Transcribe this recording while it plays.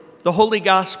The Holy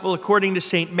Gospel according to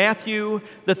St. Matthew,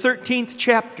 the 13th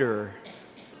chapter.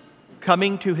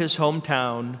 Coming to his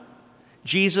hometown,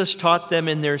 Jesus taught them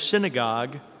in their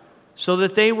synagogue, so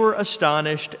that they were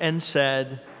astonished and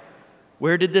said,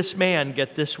 "Where did this man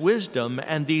get this wisdom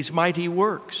and these mighty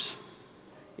works?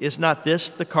 Is not this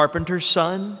the carpenter's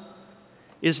son?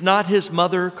 Is not his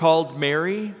mother called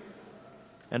Mary?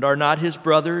 And are not his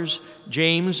brothers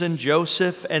James and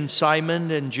Joseph and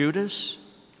Simon and Judas?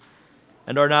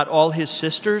 And are not all his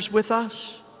sisters with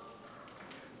us?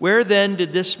 Where then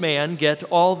did this man get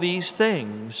all these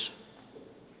things?"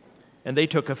 And they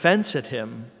took offense at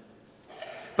him.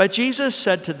 But Jesus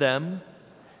said to them,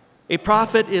 "A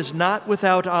prophet is not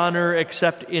without honor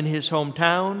except in his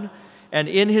hometown and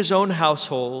in his own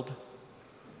household."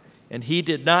 And he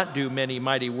did not do many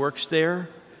mighty works there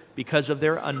because of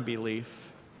their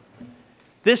unbelief.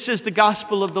 This is the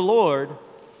gospel of the Lord.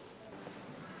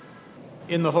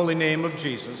 In the holy name of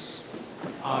Jesus,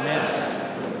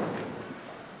 amen.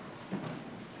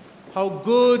 How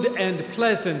good and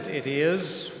pleasant it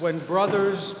is when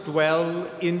brothers dwell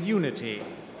in unity.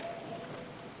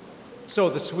 So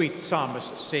the sweet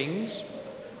psalmist sings,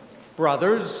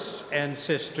 brothers and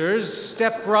sisters,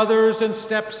 stepbrothers and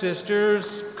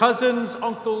stepsisters, cousins,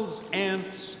 uncles,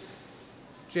 aunts,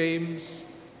 James,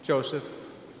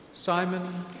 Joseph,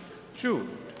 Simon, Jude.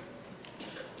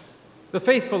 The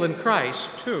faithful in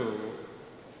Christ, too,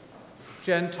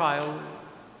 Gentile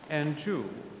and Jew.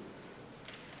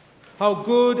 How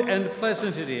good and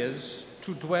pleasant it is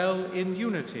to dwell in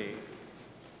unity.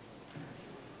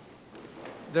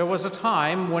 There was a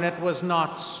time when it was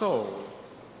not so,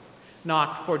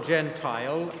 not for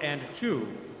Gentile and Jew,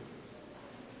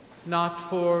 not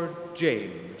for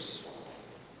James.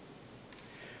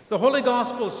 The Holy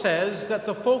Gospel says that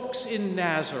the folks in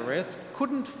Nazareth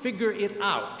couldn't figure it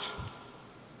out.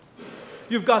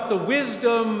 You've got the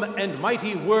wisdom and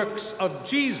mighty works of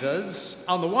Jesus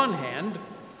on the one hand,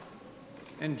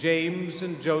 and James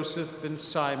and Joseph and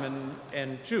Simon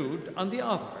and Jude on the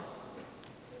other.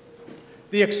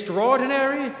 The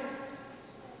extraordinary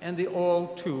and the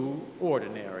all too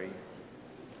ordinary.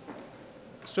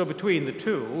 So between the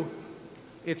two,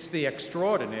 it's the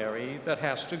extraordinary that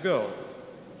has to go.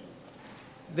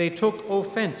 They took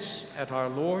offense at our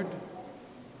Lord,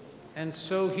 and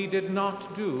so he did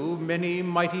not do many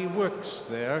mighty works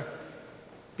there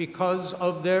because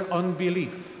of their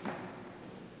unbelief.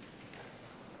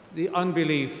 The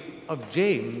unbelief of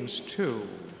James, too.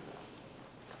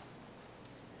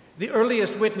 The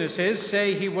earliest witnesses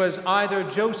say he was either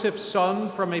Joseph's son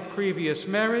from a previous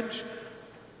marriage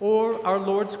or our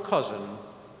Lord's cousin,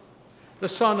 the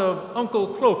son of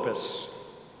Uncle Clopas,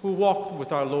 who walked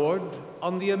with our Lord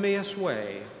on the Emmaus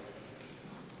Way.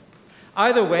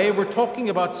 Either way, we're talking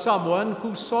about someone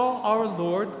who saw our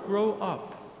Lord grow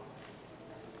up,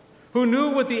 who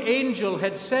knew what the angel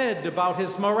had said about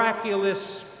his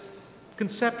miraculous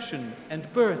conception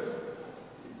and birth,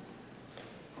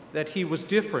 that he was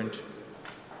different,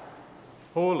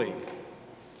 holy,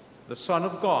 the Son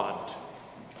of God,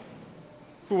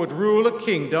 who would rule a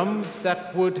kingdom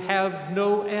that would have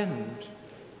no end.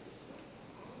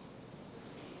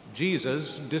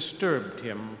 Jesus disturbed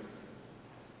him,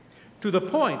 to the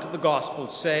point, the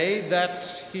Gospels say, that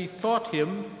he thought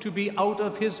him to be out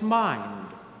of his mind,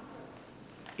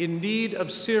 in need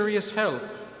of serious help.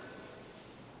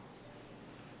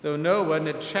 Though no one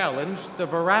had challenged the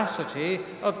veracity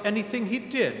of anything he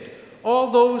did, all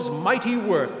those mighty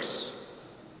works,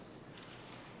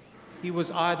 he was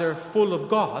either full of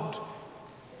God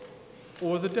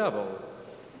or the devil.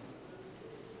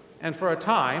 And for a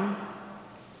time,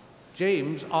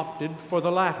 James opted for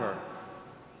the latter,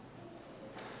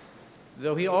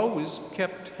 though he always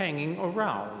kept hanging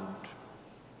around.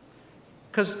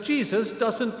 Because Jesus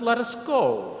doesn't let us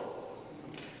go,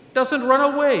 doesn't run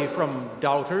away from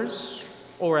doubters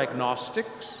or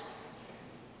agnostics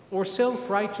or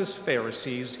self-righteous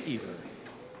Pharisees either.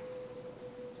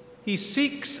 He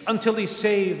seeks until he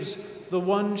saves the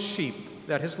one sheep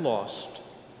that is lost,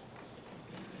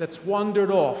 that's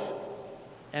wandered off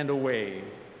and away.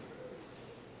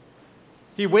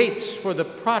 He waits for the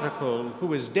prodigal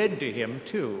who is dead to him,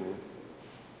 too.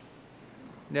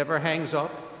 Never hangs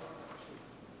up,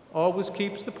 always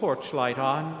keeps the porch light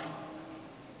on,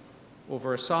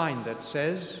 over a sign that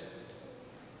says,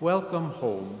 "Welcome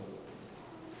home,"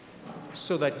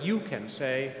 so that you can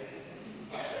say,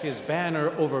 "His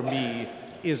banner over me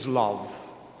is love."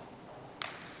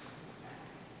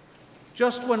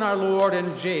 Just when our Lord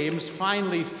and James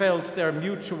finally felt their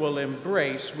mutual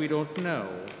embrace, we don't know.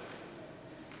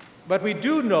 But we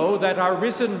do know that our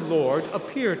risen Lord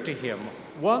appeared to him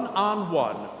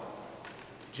one-on-one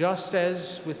just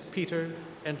as with Peter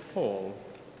and Paul,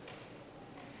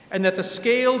 and that the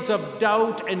scales of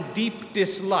doubt and deep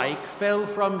dislike fell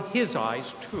from his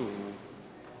eyes too,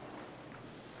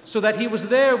 so that he was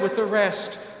there with the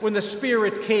rest when the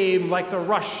Spirit came like the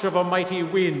rush of a mighty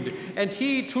wind, and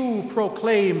he too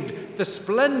proclaimed the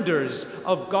splendors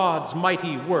of God's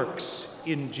mighty works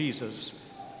in Jesus,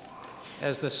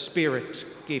 as the Spirit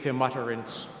gave him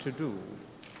utterance to do.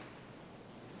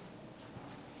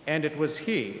 And it was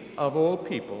he, of all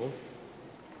people,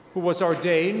 who was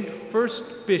ordained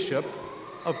first bishop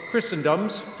of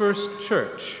Christendom's first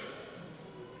church,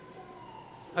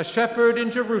 a shepherd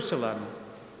in Jerusalem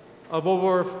of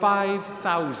over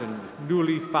 5,000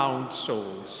 newly found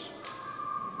souls.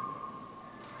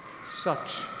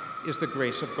 Such is the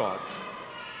grace of God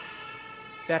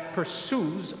that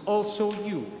pursues also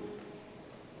you.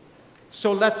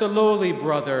 So let the lowly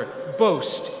brother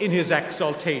boast in his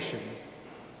exaltation.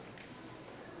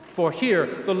 For here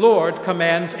the Lord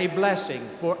commands a blessing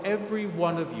for every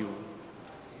one of you.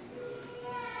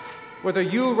 Whether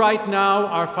you right now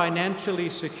are financially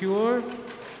secure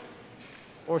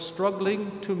or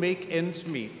struggling to make ends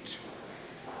meet,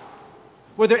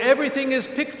 whether everything is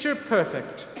picture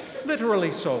perfect,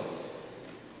 literally so,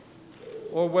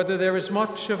 or whether there is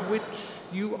much of which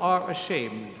you are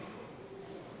ashamed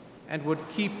and would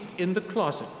keep in the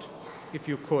closet if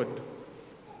you could,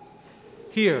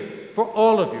 here, for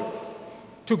all of you,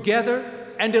 together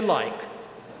and alike,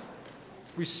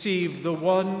 receive the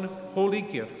one holy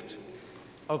gift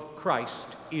of Christ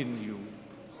in you.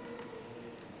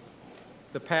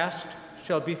 The past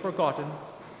shall be forgotten,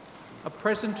 a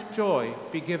present joy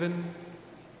be given,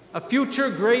 a future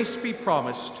grace be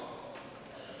promised,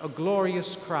 a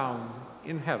glorious crown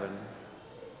in heaven.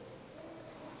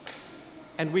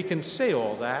 And we can say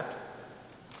all that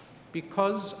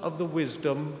because of the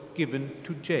wisdom given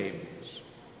to James,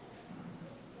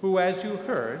 who, as you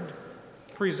heard,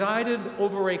 presided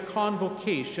over a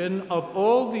convocation of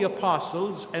all the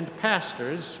apostles and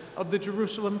pastors of the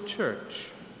Jerusalem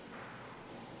church.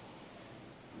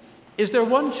 Is there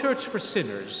one church for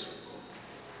sinners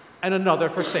and another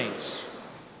for saints?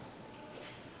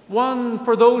 One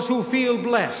for those who feel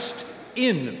blessed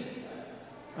in,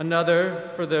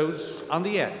 another for those on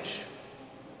the edge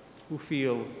who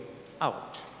feel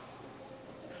out.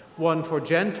 One for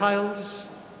Gentiles,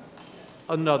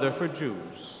 another for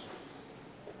Jews.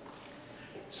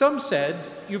 Some said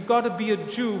you've got to be a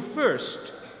Jew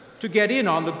first to get in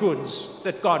on the goods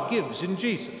that God gives in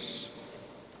Jesus.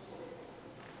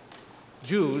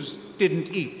 Jews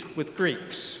didn't eat with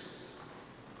Greeks.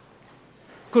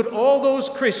 Could all those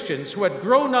Christians who had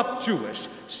grown up Jewish,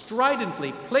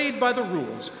 stridently played by the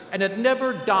rules, and had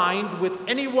never dined with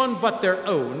anyone but their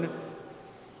own,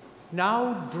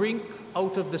 now drink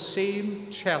out of the same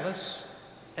chalice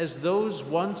as those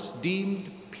once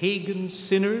deemed pagan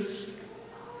sinners?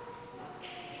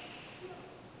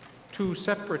 Two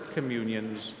separate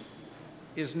communions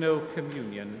is no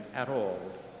communion at all.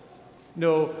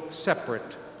 No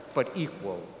separate but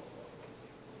equal.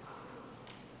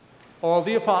 All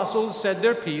the apostles said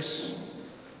their piece,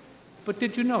 but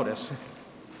did you notice?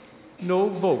 No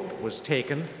vote was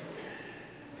taken.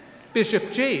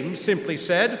 Bishop James simply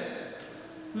said,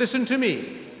 "Listen to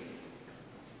me.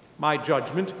 My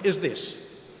judgment is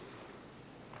this."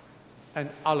 And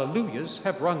alleluias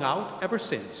have rung out ever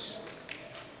since.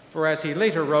 For as he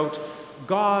later wrote,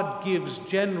 God gives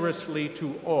generously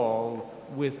to all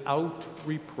without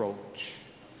reproach.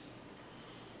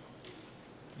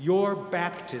 Your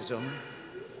baptism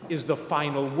is the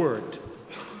final word.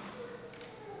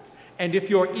 And if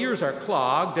your ears are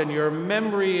clogged and your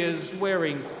memory is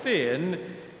wearing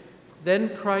thin,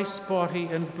 then Christ's body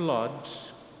and blood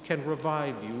can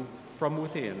revive you from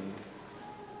within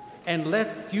and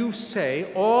let you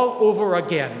say all over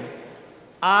again,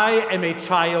 I am a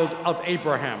child of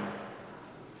Abraham,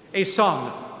 a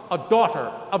son, a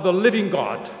daughter of the living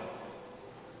God.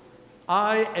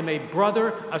 I am a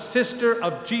brother, a sister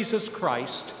of Jesus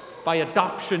Christ by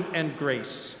adoption and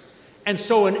grace, and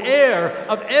so an heir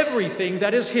of everything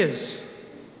that is his.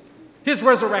 His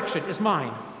resurrection is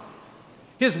mine.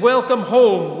 His welcome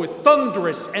home with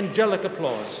thunderous angelic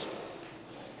applause.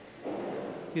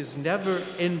 His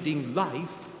never-ending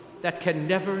life that can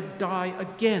never die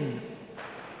again.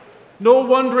 No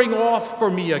wandering off for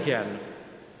me again.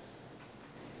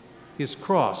 His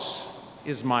cross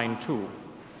is mine too.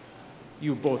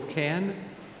 You both can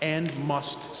and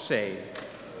must say,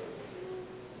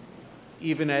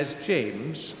 even as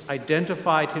James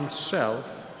identified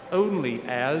himself only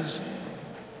as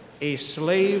a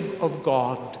slave of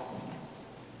God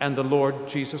and the Lord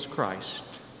Jesus Christ.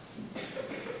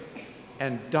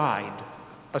 and died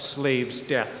a slave's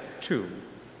death too.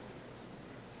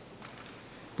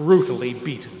 Brutally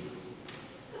beaten,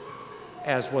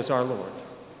 as was our Lord.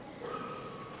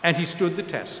 And he stood the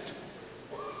test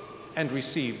and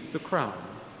received the crown.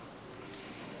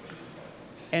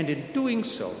 And in doing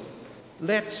so,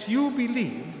 lets you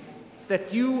believe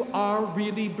that you are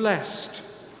really blessed.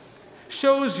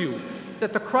 Shows you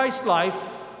that the Christ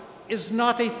life is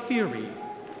not a theory,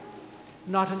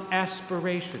 not an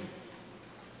aspiration.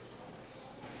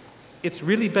 It's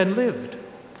really been lived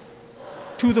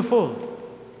to the full.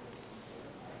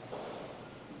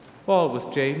 Fall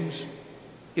with James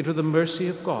into the mercy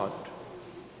of God.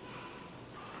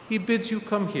 He bids you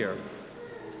come here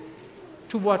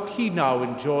to what he now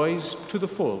enjoys to the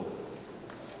full,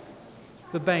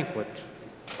 the banquet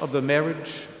of the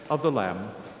marriage of the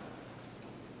Lamb.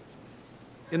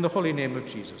 In the holy name of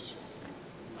Jesus.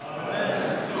 Amen.